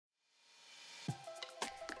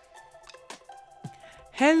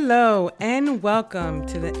Hello, and welcome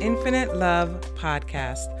to the Infinite Love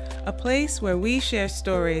Podcast, a place where we share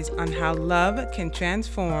stories on how love can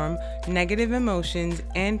transform negative emotions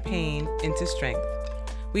and pain into strength.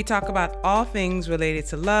 We talk about all things related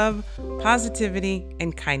to love, positivity,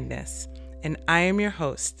 and kindness. And I am your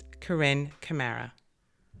host, Corinne Camara.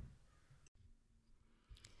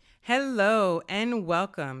 Hello, and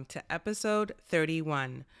welcome to episode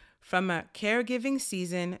 31, From a Caregiving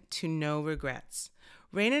Season to No Regrets.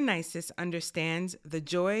 Raina Nisis understands the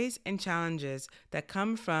joys and challenges that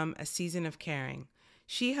come from a season of caring.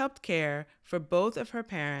 She helped care for both of her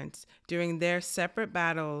parents during their separate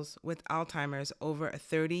battles with Alzheimer's over a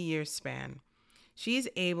 30-year span. She is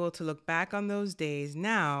able to look back on those days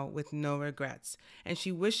now with no regrets, and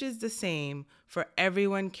she wishes the same for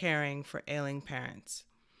everyone caring for ailing parents.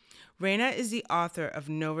 Raina is the author of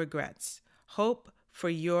No Regrets, Hope for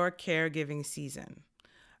Your Caregiving Season,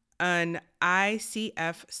 an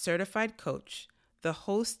ICF certified coach, the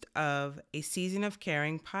host of a Season of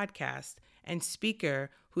Caring podcast, and speaker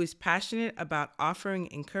who is passionate about offering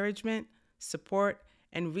encouragement, support,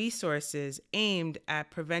 and resources aimed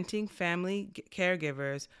at preventing family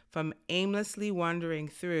caregivers from aimlessly wandering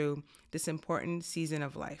through this important season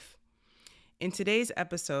of life. In today's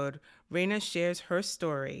episode, Raina shares her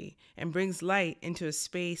story and brings light into a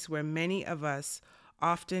space where many of us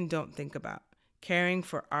often don't think about, caring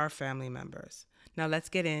for our family members. Now let's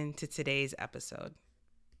get into today's episode.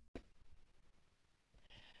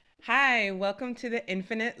 Hi, welcome to the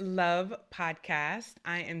Infinite Love Podcast.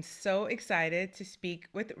 I am so excited to speak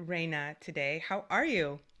with Raina today. How are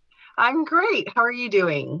you? I'm great. How are you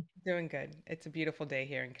doing? Doing good. It's a beautiful day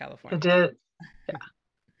here in It California. is.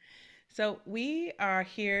 So we are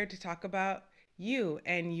here to talk about you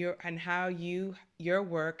and how your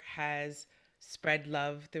work has spread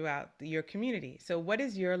love throughout your community. So what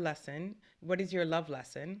is your lesson? What is your love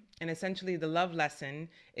lesson? And essentially the love lesson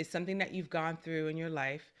is something that you've gone through in your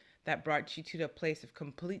life that brought you to the place of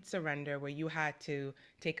complete surrender where you had to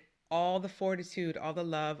take all the fortitude, all the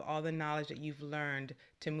love, all the knowledge that you've learned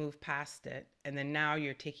to move past it. And then now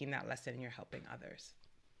you're taking that lesson and you're helping others.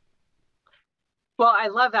 Well, I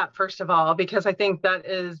love that, first of all, because I think that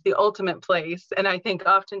is the ultimate place. And I think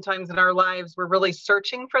oftentimes in our lives, we're really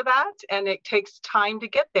searching for that. And it takes time to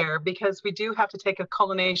get there because we do have to take a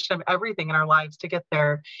culmination of everything in our lives to get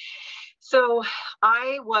there. So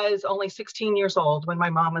I was only 16 years old when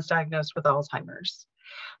my mom was diagnosed with Alzheimer's.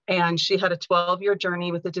 And she had a 12-year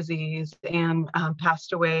journey with the disease and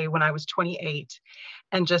passed away when I was 28.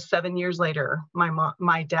 And just 7 years later,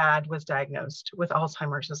 my dad was diagnosed with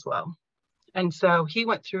Alzheimer's as well. And so he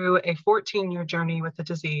went through a 14-year journey with the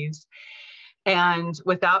disease. And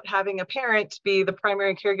without having a parent be the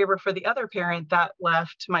primary caregiver for the other parent, that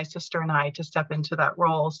left my sister and I to step into that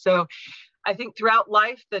role. So I think throughout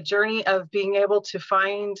life, the journey of being able to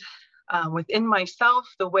find within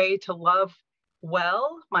myself the way to love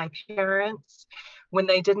well my parents when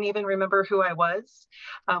they didn't even remember who I was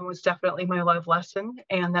definitely my love lesson.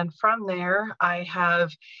 And then from there, I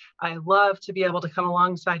love to be able to come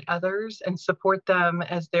alongside others and support them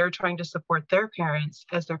as they're trying to support their parents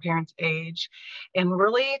as their parents age, and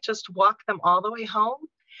really just walk them all the way home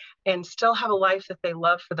and still have a life that they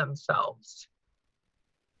love for themselves.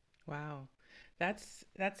 Wow. That's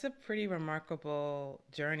a pretty remarkable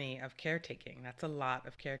journey of caretaking. That's a lot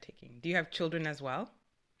of caretaking. Do you have children as well?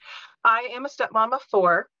 I am a stepmom of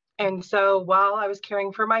four. And so while I was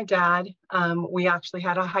caring for my dad, we actually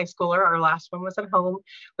had a high schooler. Our last one was at home.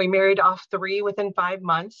 We married off three within 5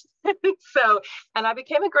 months. So, and I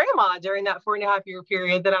became a grandma during that 4.5 year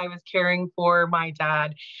period that I was caring for my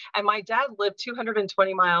dad. And my dad lived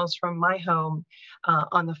 220 miles from my home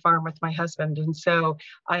on the farm with my husband. And so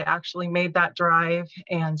I actually made that drive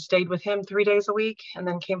and stayed with him 3 days a week and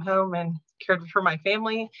then came home and cared for my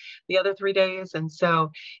family the other 3 days. And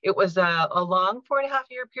so it was a long 4.5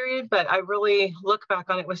 year period, but I really look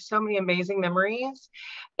back on it with so many amazing memories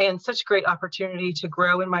and such great opportunity to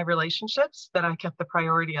grow in my relationships that I kept the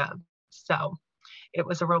priority of. So it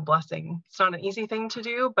was a real blessing. It's not an easy thing to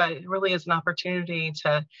do, but it really is an opportunity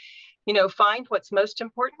to, find what's most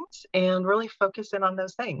important and really focus in on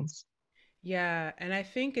those things. Yeah, and I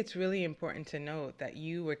think it's really important to note that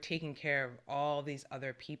you were taking care of all these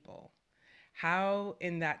other people. How,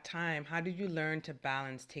 in that time, how did you learn to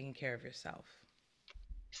balance taking care of yourself?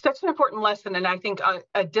 Such an important lesson. And I think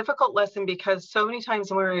a difficult lesson because so many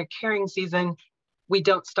times when we're in a caring season, we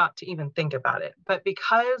don't stop to even think about it. But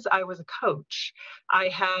because I was a coach, I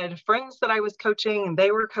had friends that I was coaching and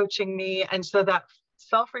they were coaching me. And so that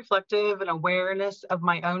self reflective and awareness of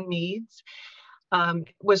my own needs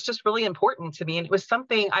was just really important to me. And it was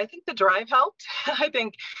something, I think the drive helped. I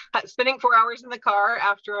think spending 4 hours in the car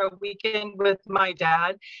after a weekend with my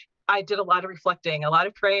dad, I did a lot of reflecting, a lot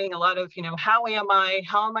of praying, a lot of, how am I?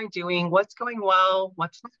 How am I doing? What's going well?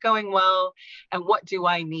 What's not going well? And what do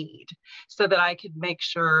I need so that I could make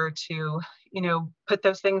sure to, put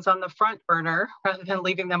those things on the front burner rather than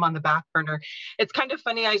leaving them on the back burner. It's kind of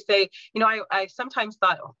funny. I say, I sometimes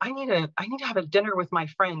thought, oh, I need to have a dinner with my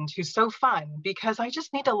friend who's so fun because I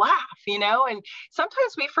just need to laugh. And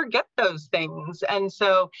sometimes we forget those things. And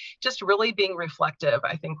so just really being reflective,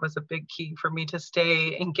 I think, was a big key for me to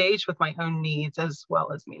stay engaged with my own needs as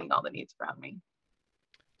well as meeting all the needs around me.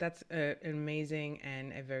 That's an amazing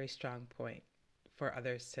and a very strong point for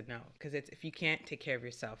others to know. Because it's if you can't take care of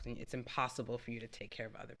yourself, then it's impossible for you to take care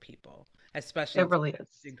of other people, especially It to really the is.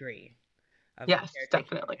 degree of a Yes,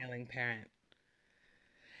 caretaking definitely. and ailing parent.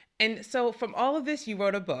 And so, from all of this, you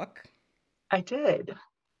wrote a book. I did.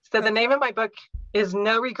 So So, the name tell of my book is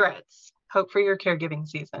No Regrets: Hope for Your Caregiving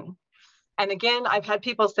Season. And again, I've had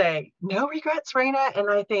people say, no regrets, Raina. And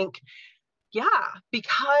I think, yeah,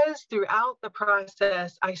 because throughout the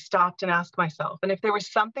process, I stopped and asked myself. And if there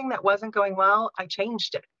was something that wasn't going well, I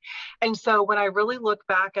changed it. And so when I really look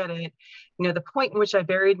back at it, the point in which I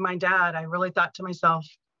buried my dad, I really thought to myself,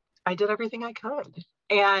 I did everything I could.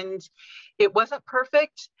 And it wasn't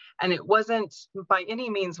perfect. And it wasn't by any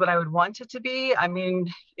means what I would want it to be. I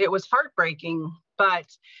mean, it was heartbreaking, but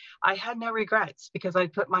I had no regrets because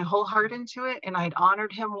I'd put my whole heart into it and I'd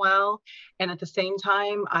honored him well. And at the same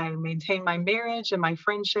time, I maintained my marriage and my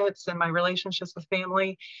friendships and my relationships with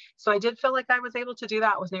family. So I did feel like I was able to do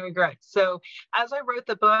that with no regrets. So as I wrote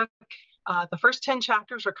the book, the first 10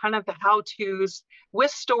 chapters are kind of the how to's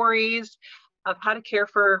with stories of how to care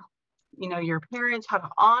for your parents, how to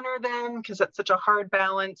honor them, because that's such a hard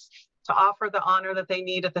balance to offer the honor that they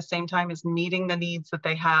need at the same time as meeting the needs that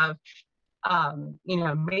they have.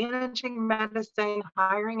 Managing medicine,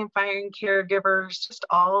 hiring and firing caregivers, just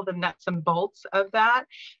all the nuts and bolts of that.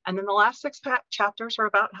 And then the last six chapters are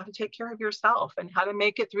about how to take care of yourself and how to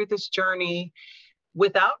make it through this journey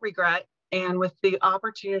without regret and with the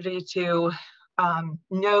opportunity to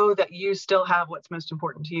know that you still have what's most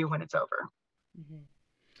important to you when it's over. Mhm.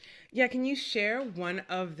 Yeah, can you share one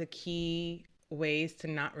of the key ways to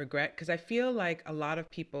not regret? Because I feel like a lot of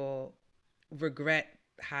people regret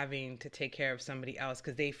having to take care of somebody else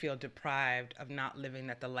because they feel deprived of not living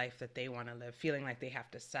the life that they want to live, feeling like they have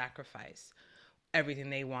to sacrifice everything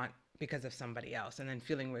they want because of somebody else, and then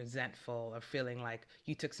feeling resentful or feeling like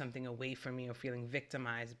you took something away from me or feeling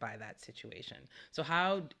victimized by that situation. So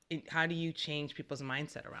how do you change people's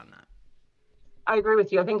mindset around that? I agree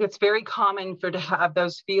with you. I think it's very common for to have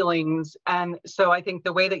those feelings. And so I think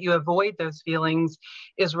the way that you avoid those feelings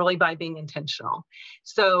is really by being intentional.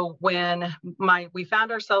 So when we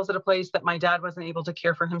found ourselves at a place that my dad wasn't able to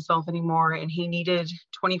care for himself anymore and he needed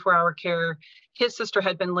 24-hour care. His sister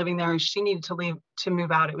had been living there and she needed to leave to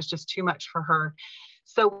move out. It was just too much for her.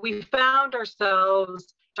 So we found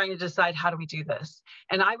ourselves trying to decide how do we do this.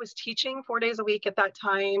 And I was teaching 4 days a week at that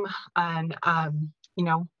time. And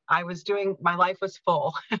I was doing, my life was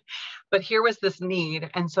full, but here was this need.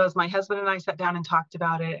 And so as my husband and I sat down and talked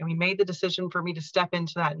about it, and we made the decision for me to step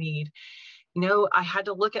into that need, I had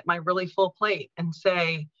to look at my really full plate and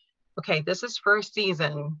say, okay, this is for a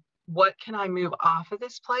season. What can I move off of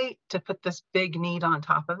this plate to put this big need on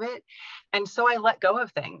top of it? And so I let go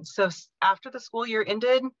of things. So after the school year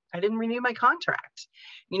ended, I didn't renew my contract.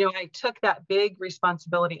 I took that big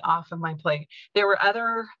responsibility off of my plate. There were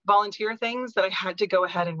other volunteer things that I had to go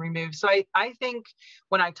ahead and remove. So I think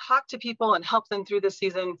when I talk to people and help them through this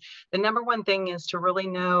season, the number one thing is to really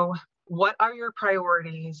know what are your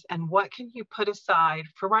priorities and what can you put aside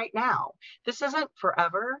for right now. This isn't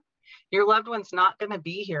forever. Your loved one's not going to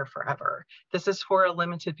be here forever. This is for a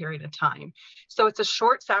limited period of time. So it's a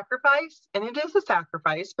short sacrifice, and it is a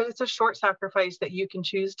sacrifice, but it's a short sacrifice that you can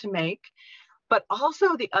choose to make. But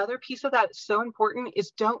also, the other piece of that is so important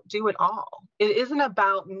is don't do it all. It isn't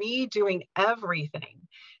about me doing everything.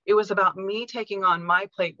 It was about me taking on my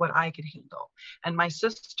plate what I could handle, and my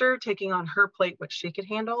sister taking on her plate what she could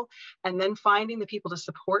handle, and then finding the people to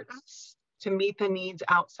support us to meet the needs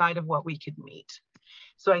outside of what we could meet.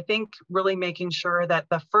 So I think really making sure that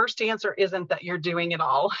the first answer isn't that you're doing it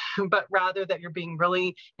all, but rather that you're being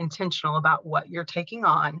really intentional about what you're taking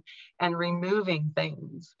on and removing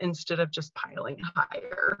things instead of just piling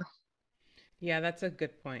higher. Yeah, that's a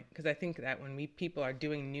good point because I think that when we people are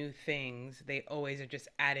doing new things, they always are just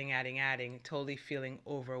adding, adding, adding, totally feeling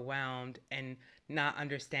overwhelmed and not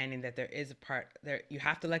understanding that there is a part there you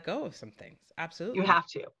have to let go of some things. You Absolutely. have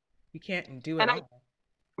to. You can't do it And I all.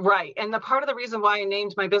 Right. And the part of the reason why I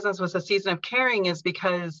named my business was a season of caring is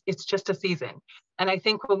because it's just a season. And I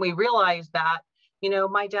think when we realize that,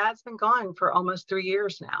 my dad's been gone for almost 3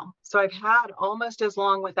 years now. So I've had almost as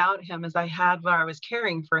long without him as I had when I was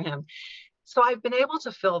caring for him. So I've been able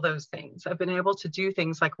to fill those things. I've been able to do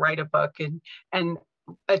things like write a book and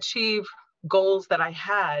achieve goals that I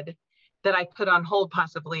had that I put on hold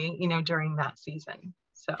possibly, during that season.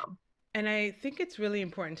 So And I think it's really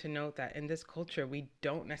important to note that in this culture, we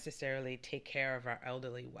don't necessarily take care of our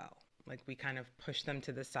elderly well. Like we kind of push them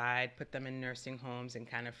to the side, put them in nursing homes, and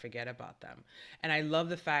kind of forget about them. And I love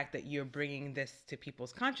the fact that you're bringing this to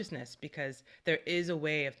people's consciousness because there is a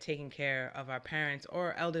way of taking care of our parents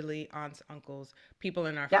or elderly aunts, uncles, people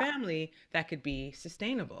in our yeah. family that could be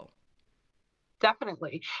sustainable.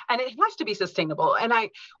 Definitely. And it has to be sustainable. And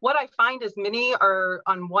what I find is many are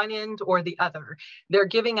on one end or the other. They're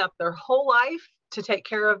giving up their whole life to take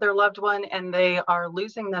care of their loved one and they are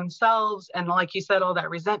losing themselves. And like you said, all that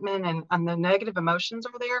resentment and the negative emotions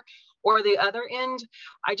are there. Or the other end,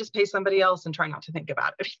 I just pay somebody else and try not to think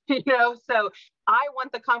about it. So I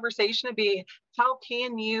want the conversation to be, how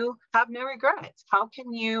can you have no regrets? How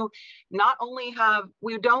can you not only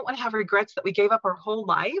we don't want to have regrets that we gave up our whole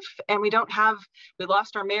life and we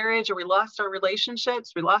lost our marriage or we lost our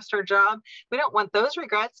relationships, we lost our job. We don't want those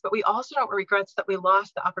regrets, but we also don't want regrets that we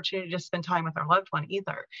lost the opportunity to spend time with our loved one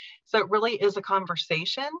either. So it really is a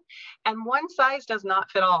conversation, and one size does not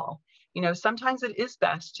fit all. Sometimes it is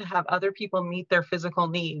best to have other people meet their physical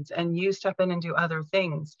needs and you step in and do other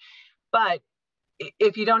things. But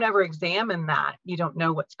if you don't ever examine that, you don't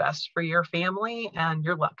know what's best for your family and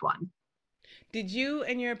your loved one. Did you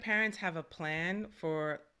and your parents have a plan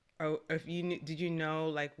for, or if did you know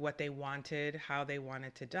like what they wanted, how they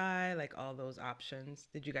wanted to die, like all those options?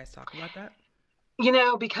 Did you guys talk about that?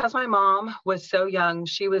 Because my mom was so young,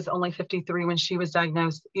 she was only 53 when she was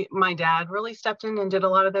diagnosed. My dad really stepped in and did a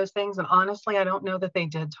lot of those things. And honestly, I don't know that they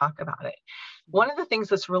did talk about it. One of the things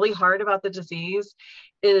that's really hard about the disease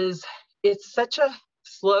is it's such a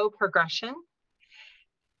slow progression.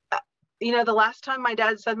 The last time my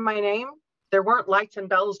dad said my name, there weren't lights and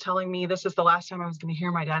bells telling me this is the last time I was going to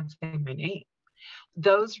hear my dad say my name.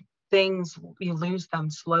 Those things, you lose them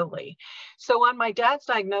slowly. So on my dad's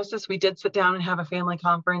diagnosis, we did sit down and have a family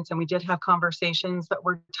conference and we did have conversations that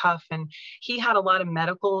were tough. And he had a lot of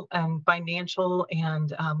medical and financial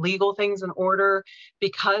and legal things in order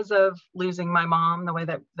because of losing my mom the way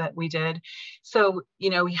that we did. So,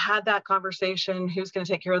 we had that conversation. Who's going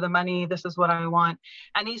to take care of the money? This is what I want.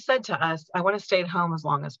 And he said to us, I want to stay at home as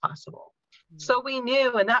long as possible. So we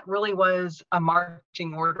knew, and that really was a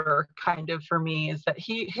marching order kind of for me, is that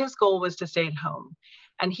his goal was to stay at home.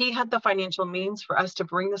 And he had the financial means for us to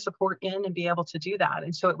bring the support in and be able to do that.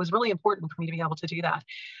 And so it was really important for me to be able to do that.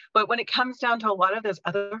 But when it comes down to a lot of those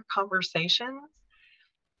other conversations,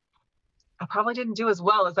 I probably didn't do as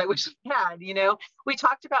well as I wish I had. We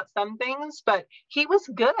talked about some things, but he was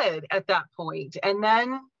good at that point. And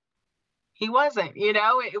then he wasn't.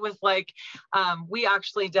 It was like we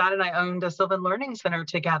actually, Dad and I owned a Sylvan Learning Center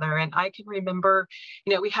together. And I can remember,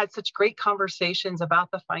 we had such great conversations about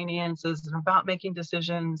the finances and about making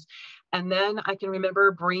decisions. And then I can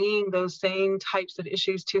remember bringing those same types of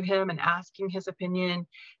issues to him and asking his opinion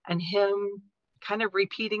and him kind of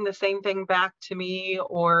repeating the same thing back to me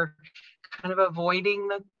or kind of avoiding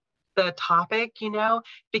the topic,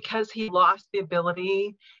 because he lost the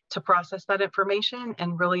ability to process that information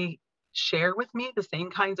and really share with me the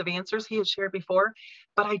same kinds of answers he had shared before,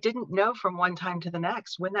 but I didn't know from one time to the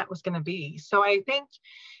next when that was going to be. So I think,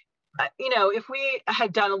 if we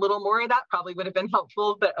had done a little more of that, probably would have been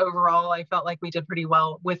helpful. But overall, I felt like we did pretty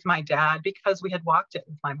well with my dad because we had walked it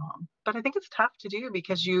with my mom. But I think it's tough to do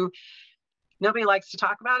because nobody likes to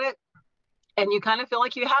talk about it and you kind of feel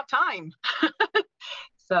like you have time.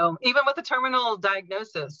 So even with the terminal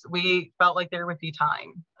diagnosis, we felt like there would be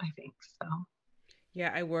time, I think. So.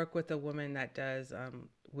 Yeah, I work with a woman that does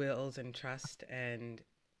wills and trust, and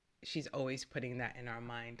she's always putting that in our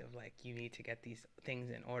mind of like, you need to get these things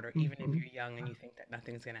in order, even if you're young and you think that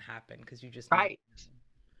nothing's going to happen because you just right.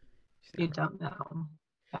 You don't know.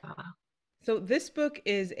 Yeah. So this book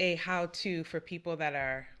is a how-to for people that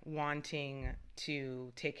are wanting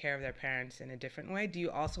to take care of their parents in a different way. Do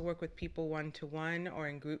you also work with people one-to-one or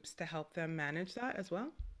in groups to help them manage that as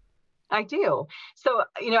well? I do. So,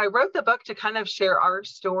 I wrote the book to kind of share our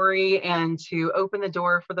story and to open the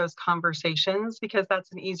door for those conversations because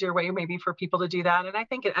that's an easier way maybe for people to do that. And I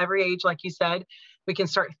think at every age, like you said, we can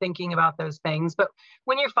start thinking about those things. But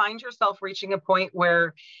when you find yourself reaching a point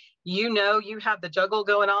where you have the juggle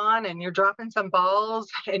going on and you're dropping some balls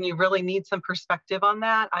and you really need some perspective on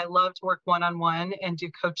that. I love to work one-on-one and do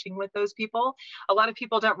coaching with those people. A lot of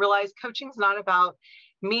people don't realize coaching is not about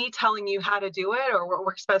me telling you how to do it or what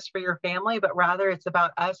works best for your family, but rather it's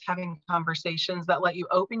about us having conversations that let you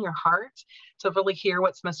open your heart to really hear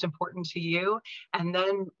what's most important to you and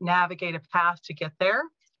then navigate a path to get there.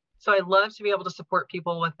 So I love to be able to support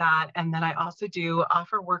people with that. And then I also do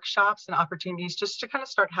offer workshops and opportunities just to kind of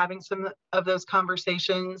start having some of those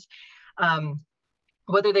conversations, um,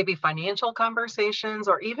 whether they be financial conversations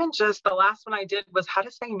or even just the last one I did was how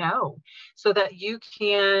to say no so that you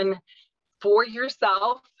can, for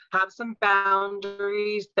yourself, have some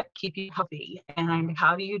boundaries that keep you healthy. And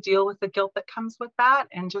how do you deal with the guilt that comes with that?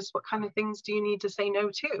 And just what kind of things do you need to say no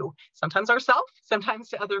to? Sometimes ourselves, sometimes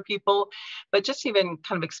to other people, but just even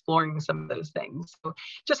kind of exploring some of those things. So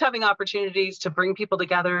just having opportunities to bring people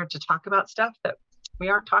together to talk about stuff that we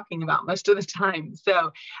aren't talking about most of the time.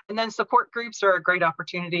 So, and then support groups are a great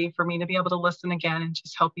opportunity for me to be able to listen again and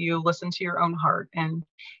just help you listen to your own heart and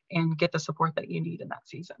get the support that you need in that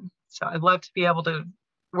season. So I'd love to be able to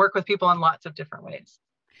work with people in lots of different ways.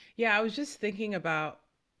 Yeah, I was just thinking about,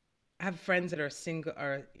 I have friends that are single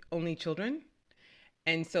or only children.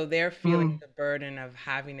 And so they're feeling Mm, the burden of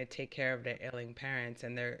having to take care of their ailing parents,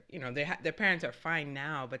 and their parents are fine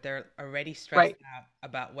now, but they're already stressed right. out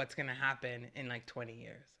about what's going to happen in like 20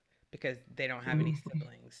 years because they don't have any Mm,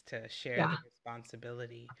 siblings to share yeah. the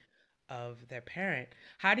responsibility of their parent.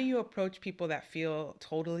 How do you approach people that feel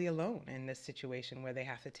totally alone in this situation where they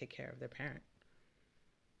have to take care of their parent?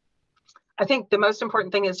 I think the most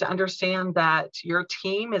important thing is to understand that your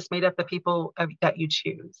team is made up of people that you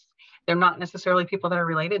choose. They're not necessarily people that are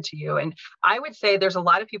related to you. And I would say there's a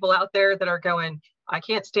lot of people out there that are going, I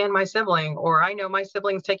can't stand my sibling, or I know my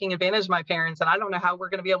sibling's taking advantage of my parents, and I don't know how we're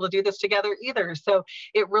going to be able to do this together either. So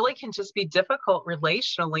it really can just be difficult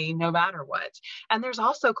relationally, no matter what. And there's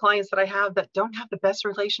also clients that I have that don't have the best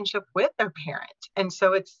relationship with their parent. And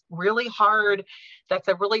so it's really hard. That's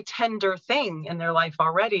a really tender thing in their life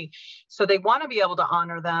already, so they want to be able to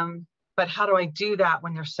honor them. But how do I do that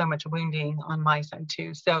when there's so much wounding on my side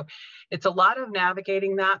too? So it's a lot of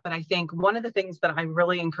navigating that. But I think one of the things that I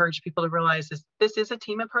really encourage people to realize is this is a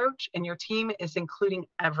team approach and your team is including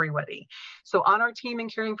everybody. So on our team in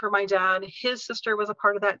caring for my dad, his sister was a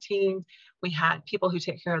part of that team. We had people who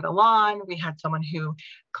take care of the lawn. We had someone who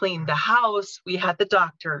cleaned the house. We had the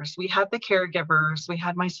doctors. We had the caregivers. We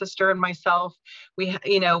had my sister and myself. We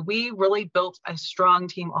really built a strong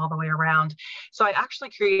team all the way around. So I actually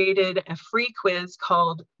created a free quiz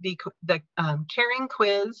called the Caring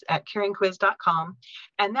Quiz at caringquiz.com.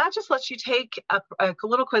 And that just lets you take a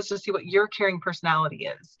little quiz to see what your caring personality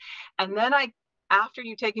is. And then after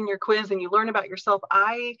you've taken your quiz and you learn about yourself,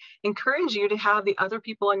 I encourage you to have the other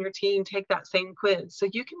people on your team take that same quiz so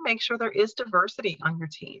you can make sure there is diversity on your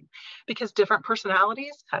team because different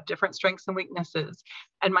personalities have different strengths and weaknesses.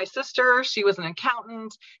 And my sister, she was an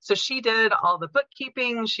accountant, so she did all the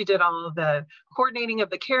bookkeeping, she did all of the coordinating of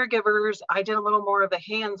the caregivers. I did a little more of the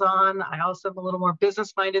hands-on. I also am a little more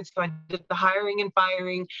business-minded, so I did the hiring and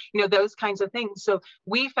firing, those kinds of things. So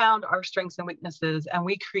we found our strengths and weaknesses and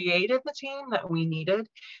we created the team that we needed.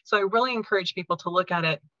 So I really encourage people to look at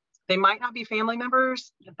it. They might not be family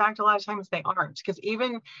members. In fact, a lot of times they aren't, because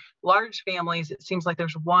even large families, it seems like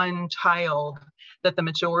there's one child that the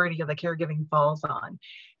majority of the caregiving falls on.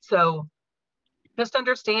 So just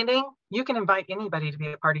understanding you can invite anybody to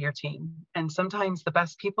be a part of your team. And sometimes the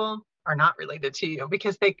best people are not related to you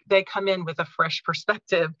because they come in with a fresh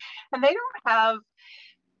perspective and they don't have,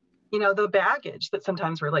 the baggage that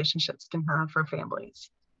sometimes relationships can have for families.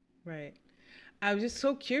 Right. I was just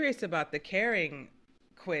so curious about the caring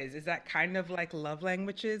quiz. Is that kind of like love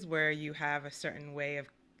languages where you have a certain way of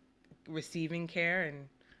receiving care and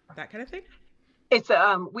that kind of thing? It's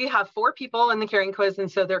we have 4 people in the caring quiz,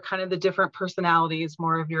 and so they're kind of the different personalities,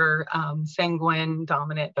 more of your sanguine,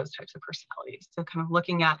 dominant, those types of personalities. So kind of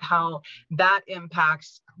looking at how that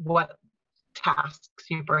impacts what tasks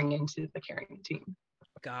you bring into the caring team.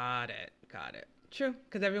 Got it. Got it. True,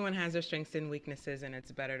 because everyone has their strengths and weaknesses, and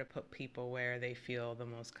it's better to put people where they feel the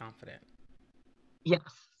most confident. Yes.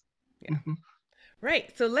 Yeah. Mhm.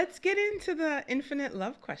 Right. So let's get into the infinite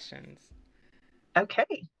love questions.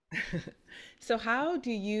 Okay. So, how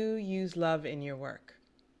do you use love in your work?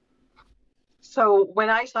 So when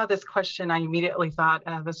I saw this question, I immediately thought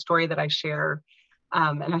of a story that I share.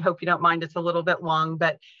 And I hope you don't mind, it's a little bit long,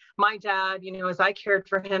 but my dad, as I cared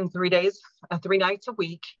for him 3 days, 3 nights a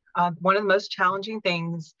week, one of the most challenging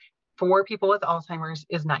things for people with Alzheimer's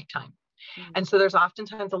is nighttime. Mm. And so there's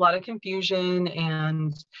oftentimes a lot of confusion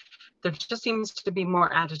and there just seems to be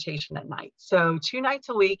more agitation at night. So 2 nights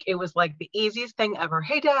a week, it was like the easiest thing ever.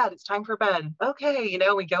 Hey, Dad, it's time for bed. Okay,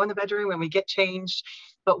 we go in the bedroom and we get changed.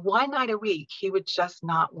 But one night a week, he would just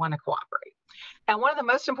not want to cooperate. And one of the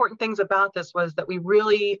most important things about this was that we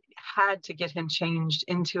really had to get him changed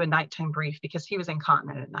into a nighttime brief because he was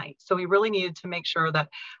incontinent at night. So we really needed to make sure that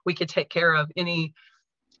we could take care of any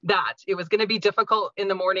that. It was going to be difficult in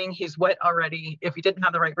the morning. He's wet already. If he didn't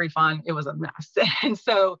have the right brief on, it was a mess. And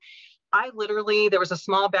so there was a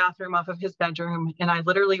small bathroom off of his bedroom, and I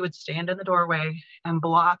literally would stand in the doorway and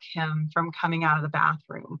block him from coming out of the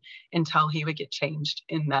bathroom until he would get changed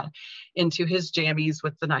into his jammies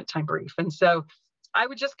with the nighttime brief. And so I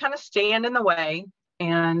would just kind of stand in the way.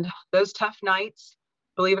 And those tough nights,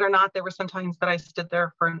 believe it or not, there were some times that I stood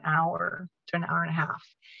there for an hour to an hour and a half.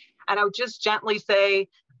 And I would just gently say,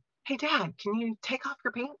 hey, Dad, can you take off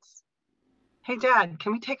your pants? Hey, Dad,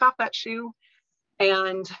 can we take off that shoe?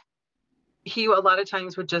 And he a lot of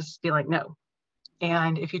times would just be like, no.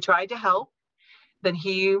 And if you tried to help, then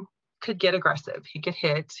he could get aggressive. He could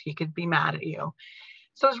hit, he could be mad at you.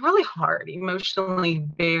 So it was really hard, emotionally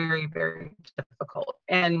very, very difficult.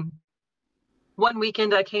 And one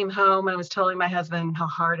weekend I came home and I was telling my husband how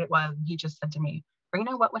hard it was. And he just said to me,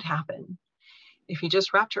 Rena, what would happen if you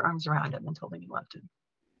just wrapped your arms around him and told him you loved him?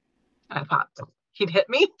 And I thought, he'd hit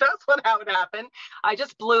me. That's how it would happen. I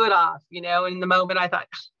just blew it off, in the moment I thought,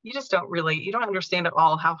 you don't understand at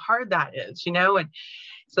all how hard that is, And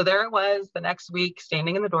so there it was the next week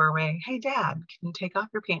standing in the doorway. Hey, Dad, can you take off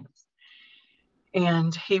your pants?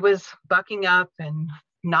 And he was bucking up and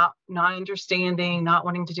not understanding, not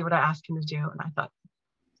wanting to do what I asked him to do. And I thought,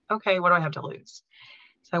 okay, what do I have to lose?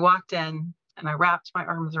 So I walked in and I wrapped my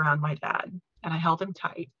arms around my dad and I held him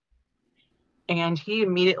tight. And he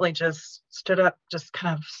immediately just stood up, just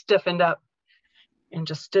kind of stiffened up and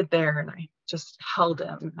just stood there. And I just held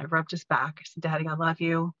him. I rubbed his back. I said, Daddy, I love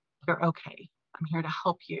you. You're okay. I'm here to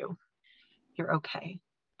help you. You're okay.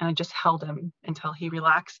 And I just held him until he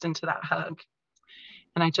relaxed into that hug.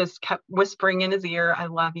 And I just kept whispering in his ear, I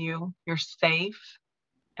love you. You're safe.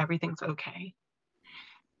 Everything's okay.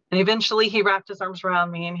 And eventually he wrapped his arms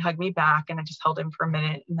around me and hugged me back. And I just held him for a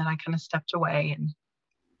minute. And then I kind of stepped away and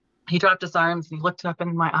he dropped his arms and he looked up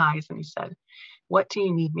in my eyes and he said, what do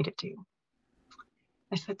you need me to do?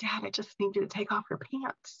 I said, Dad, I just need you to take off your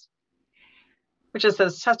pants. Which is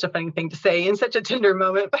such a funny thing to say in such a tender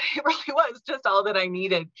moment, but it really was just all that I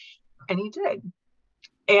needed. And he did.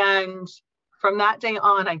 And from that day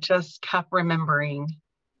on, I just kept remembering,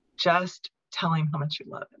 just tell him how much you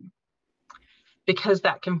love him. Because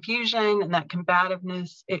that confusion and that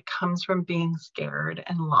combativeness, it comes from being scared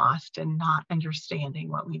and lost and not understanding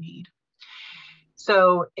what we need.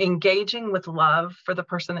 So engaging with love for the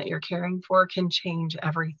person that you're caring for can change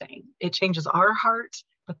everything. It changes our heart,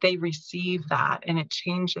 but they receive that and it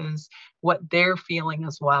changes what they're feeling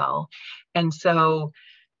as well. And so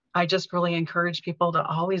I just really encourage people to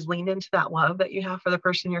always lean into that love that you have for the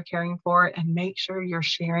person you're caring for and make sure you're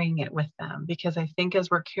sharing it with them. Because I think as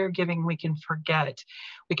we're caregiving, we can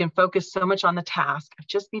focus so much on the task. I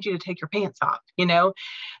just need you to take your pants off,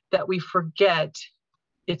 that we forget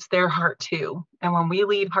it's their heart too. And when we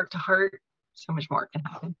lead heart to heart, so much more can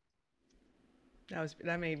happen.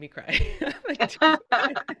 That made me cry.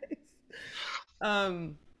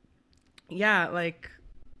 Yeah,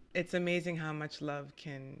 it's amazing how much love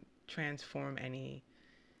can transform any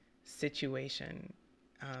situation.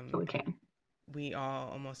 We can. We all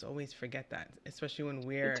almost always forget that, especially when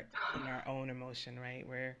we're in our own emotion, right?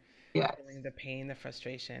 We're feeling the pain, the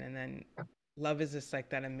frustration, and then love is just like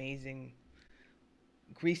that amazing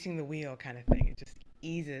greasing the wheel kind of thing. It just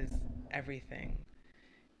eases everything.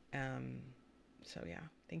 So yeah,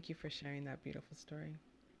 thank you for sharing that beautiful story.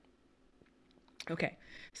 Okay,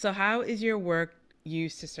 so how is your work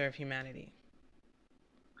used to serve humanity?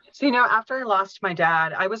 So, after I lost my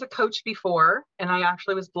dad, I was a coach before, and I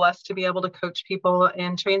actually was blessed to be able to coach people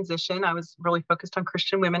in transition. I was really focused on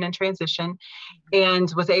Christian women in transition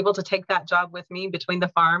and was able to take that job with me between the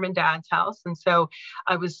farm and dad's house. And so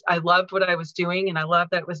I loved what I was doing and I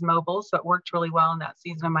loved that it was mobile. So it worked really well in that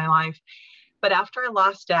season of my life. But after I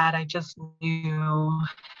lost dad, I just knew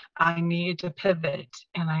I needed to pivot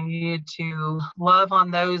and I needed to love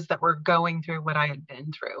on those that were going through what I had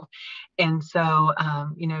been through. And so,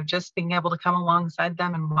 just being able to come alongside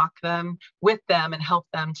them and walk them with them and help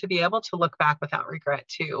them to be able to look back without regret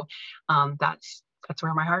too. That's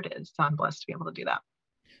where my heart is. So I'm blessed to be able to do that.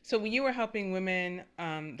 So when you were helping women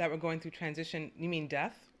that were going through transition, you mean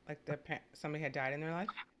death? Like somebody had died in their life?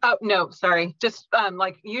 Oh, no, sorry. Just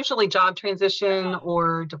like usually job transition Oh, okay.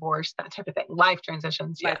 or divorce, that type of thing. Life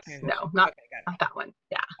transitions. Life Yes. transition. No, not, Okay, got it. not that one.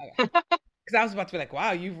 Yeah. Okay. Because I was about to be like,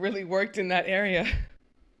 wow, you've really worked in that area.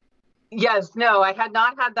 Yes. No, I had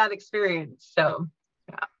not had that experience. Okay. So,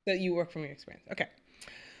 yeah. So you work from your experience. Okay.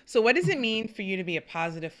 So what does it mean for you to be a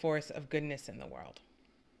positive force of goodness in the world?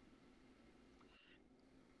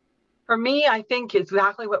 For me, I think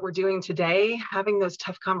exactly what we're doing today, having those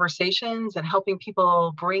tough conversations and helping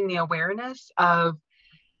people bring the awareness of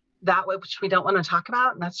that which we don't want to talk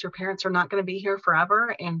about, and that's your parents are not going to be here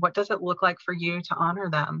forever. And what does it look like for you to honor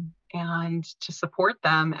them and to support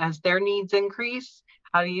them as their needs increase?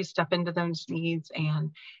 How do you step into those needs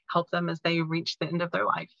and help them as they reach the end of their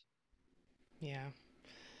life? Yeah.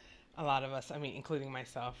 A lot of us, I mean, including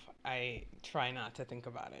myself, I try not to think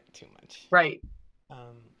about it too much. Right.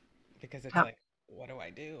 Um, because it's Yep. like, what do I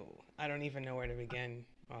do? I don't even know where to begin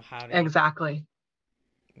or how to even Exactly.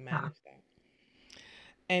 Yeah. manage that.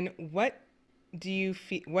 And what do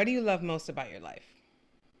you love most about your life?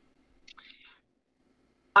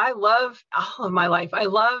 I love all of my life. I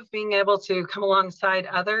love being able to come alongside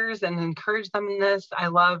others and encourage them in this. I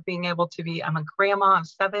love being able to I'm a grandma of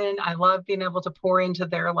 7. I love being able to pour into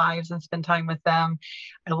their lives and spend time with them.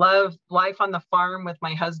 I love life on the farm with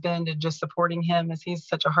my husband and just supporting him as he's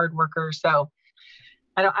such a hard worker. So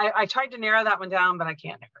I tried to narrow that one down, but I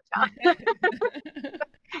can't narrow it down.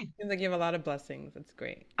 Seems like you have a lot of blessings. That's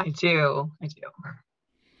great. I do. I do.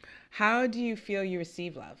 How do you feel you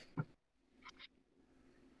receive love?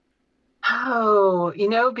 Oh,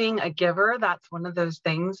 being a giver, that's one of those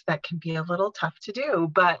things that can be a little tough to do.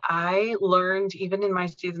 But I learned, even in my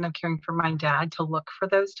season of caring for my dad, to look for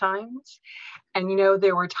those times. And,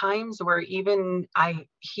 there were times where even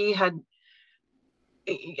he hadn't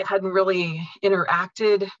really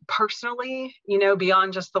interacted personally,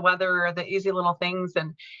 beyond just the weather or the easy little things.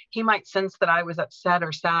 And he might sense that I was upset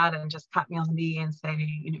or sad and just pat me on the knee and say,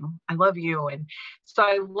 I love you. And so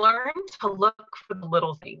I learned to look for the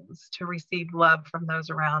little things to receive love from those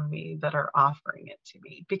around me that are offering it to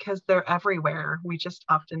me because they're everywhere. We just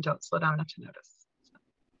often don't slow down enough to notice.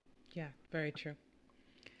 Yeah, very true.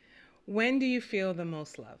 When do you feel the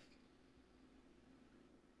most love?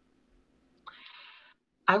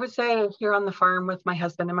 I would say here on the farm with my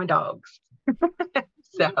husband and my dogs.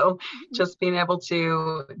 So just being able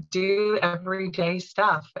to do everyday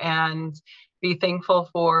stuff and be thankful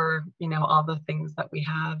for, all the things that we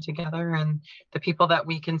have together and the people that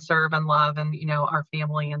we can serve and love and, our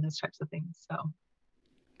family and those types of things. So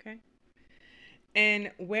Okay.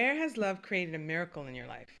 And where has love created a miracle in your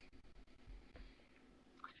life?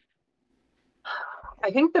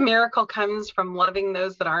 I think the miracle comes from loving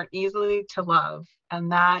those that aren't easily to love.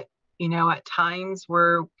 And that, at times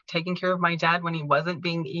we're taking care of my dad when he wasn't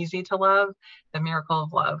being easy to love, the miracle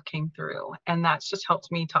of love came through. And that's just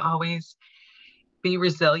helped me to always be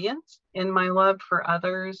resilient in my love for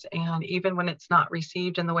others. And even when it's not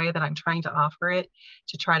received in the way that I'm trying to offer it,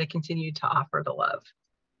 to try to continue to offer the love.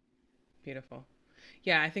 Beautiful.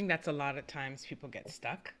 Yeah, I think that's a lot of times people get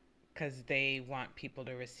stuck because they want people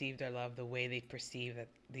to receive their love the way they perceive that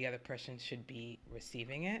the other person should be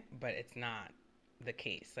receiving it, but it's not the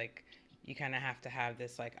case. Like, you kind of have to have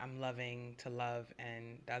this, like, I'm loving to love,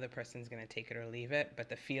 and the other person's going to take it or leave it, but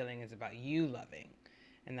the feeling is about you loving,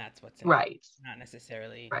 and that's what's important, Right. not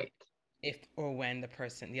necessarily Right. if or when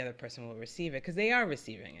the other person will receive it, because they are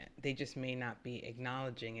receiving it. They just may not be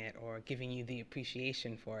acknowledging it or giving you the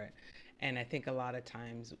appreciation for it. And I think a lot of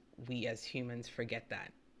times we as humans forget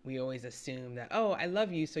that. We always assume that, oh, I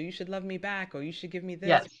love you, so you should love me back, or you should give me this.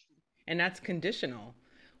 Yes. And that's conditional,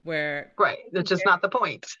 where Right. That's just not the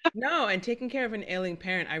point. no, and taking care of an ailing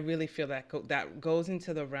parent, I really feel that goes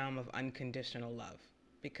into the realm of unconditional love,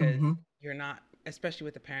 because Mm-hmm. you're not, especially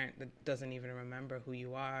with a parent that doesn't even remember who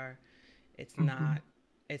you are. It's Mm-hmm. not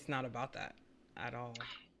it's not about that at all.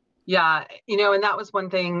 Yeah, and that was one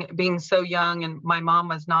thing being so young, and my mom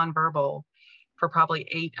was nonverbal for probably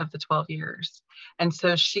 8 of the 12 years. And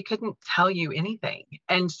so she couldn't tell you anything.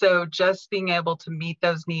 And so just being able to meet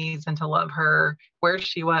those needs and to love her where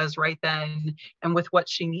she was right then and with what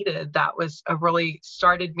she needed, that was a really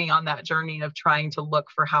started me on that journey of trying to look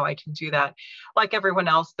for how I can do that. Like everyone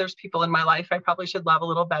else, there's people in my life I probably should love a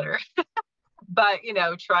little better. But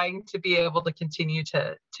trying to be able to continue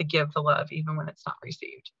to give the love even when it's not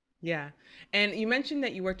received. Yeah. And you mentioned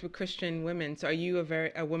that you worked with Christian women. So are you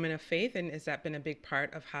a woman of faith, and has that been a big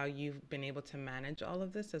part of how you've been able to manage all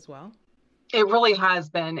of this as well? It really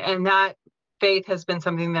has been. And that faith has been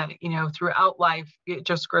something that, throughout life, it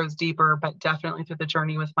just grows deeper, but definitely through the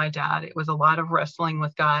journey with my dad, it was a lot of wrestling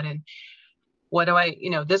with God and what do I,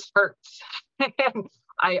 this hurts. And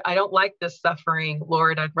I don't like this suffering,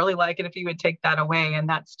 Lord. I'd really like it if you would take that away. And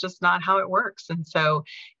that's just not how it works. And so,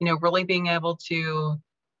 really being able to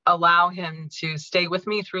allow him to stay with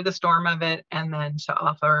me through the storm of it, and then to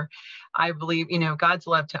offer, I believe, God's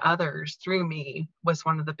love to others through me was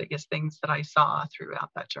one of the biggest things that I saw throughout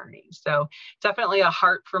that journey. So definitely a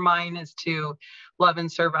heart for mine is to love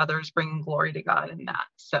and serve others, bringing glory to God in that.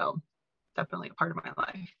 So definitely a part of my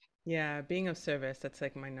life. Yeah, being of service, that's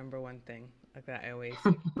like my number one thing. Like that I always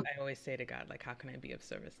say to God, like, how can I be of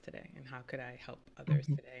service today? And how could I help others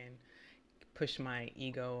today and push my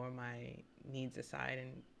ego or my needs aside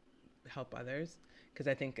and help others? Because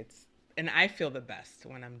I think and I feel the best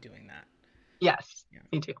when I'm doing that. Yes, yeah.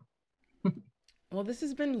 Me too. Well, this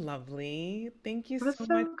has been lovely. Thank you so much. It was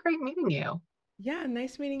so great meeting you. Yeah,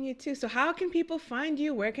 nice meeting you too. So how can people find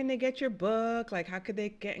you? Where can they get your book? Like, how could they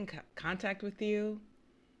get in contact with you?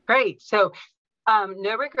 Great. So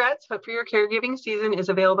No Regrets, Hope for Your Caregiving Season is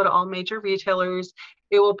available to all major retailers.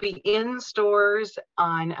 It will be in stores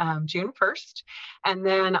on June 1st. And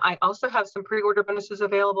then I also have some pre-order bonuses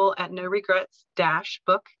available at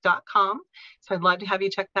noregrets-book.com. So I'd love to have you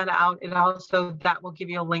check that out. That will give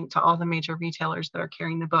you a link to all the major retailers that are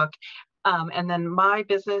carrying the book. And then my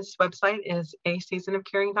business website is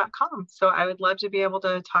aseasonofcaring.com. So I would love to be able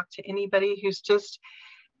to talk to anybody who's just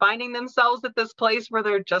finding themselves at this place where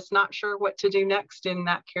they're just not sure what to do next in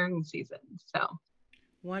that caring season. So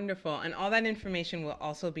wonderful. And all that information will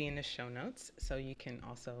also be in the show notes. So you can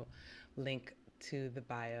also link to the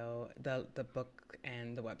bio, the book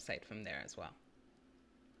and the website from there as well.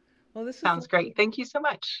 Well, this sounds great. Thank you so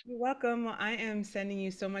much. You're welcome. Well, I am sending you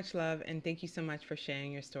so much love, and thank you so much for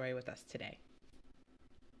sharing your story with us today.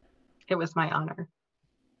 It was my honor.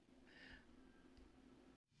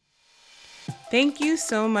 Thank you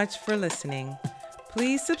so much for listening.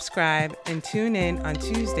 Please subscribe and tune in on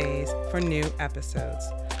Tuesdays for new episodes.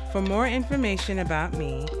 For more information about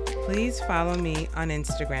me, please follow me on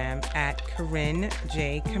Instagram at Corinne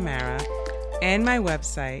J. Camara and my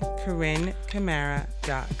website,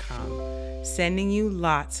 CorinneCamara.com. Sending you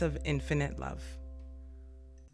lots of infinite love.